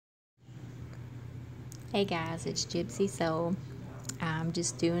Hey guys, it's Gypsy Soul. I'm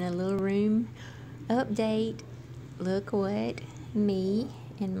just doing a little room update. Look what me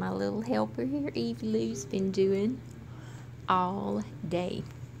and my little helper here, Evie Lou's, been doing all day.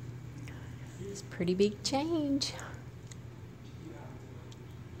 It's a pretty big change.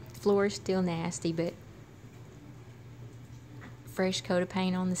 The floor is still nasty, but fresh coat of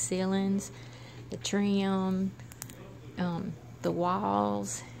paint on the ceilings, the trim, the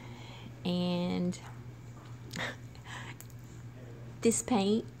walls, and this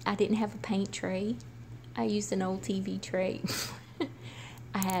paint. I didn't have a paint tray. I used an old TV tray.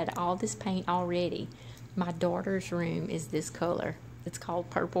 I had all this paint already. My daughter's room is this color. It's called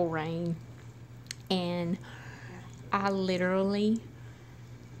Purple Rain. And I literally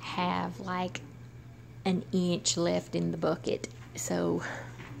have like an inch left in the bucket. So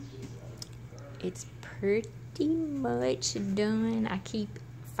it's pretty much done. I keep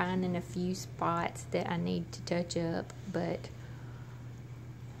finding a few spots that I need to touch up, but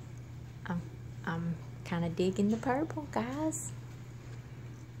I'm kind of digging the purple, guys.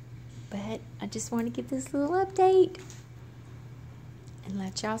 But I just want to give this little update and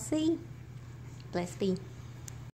let y'all see. Bless be.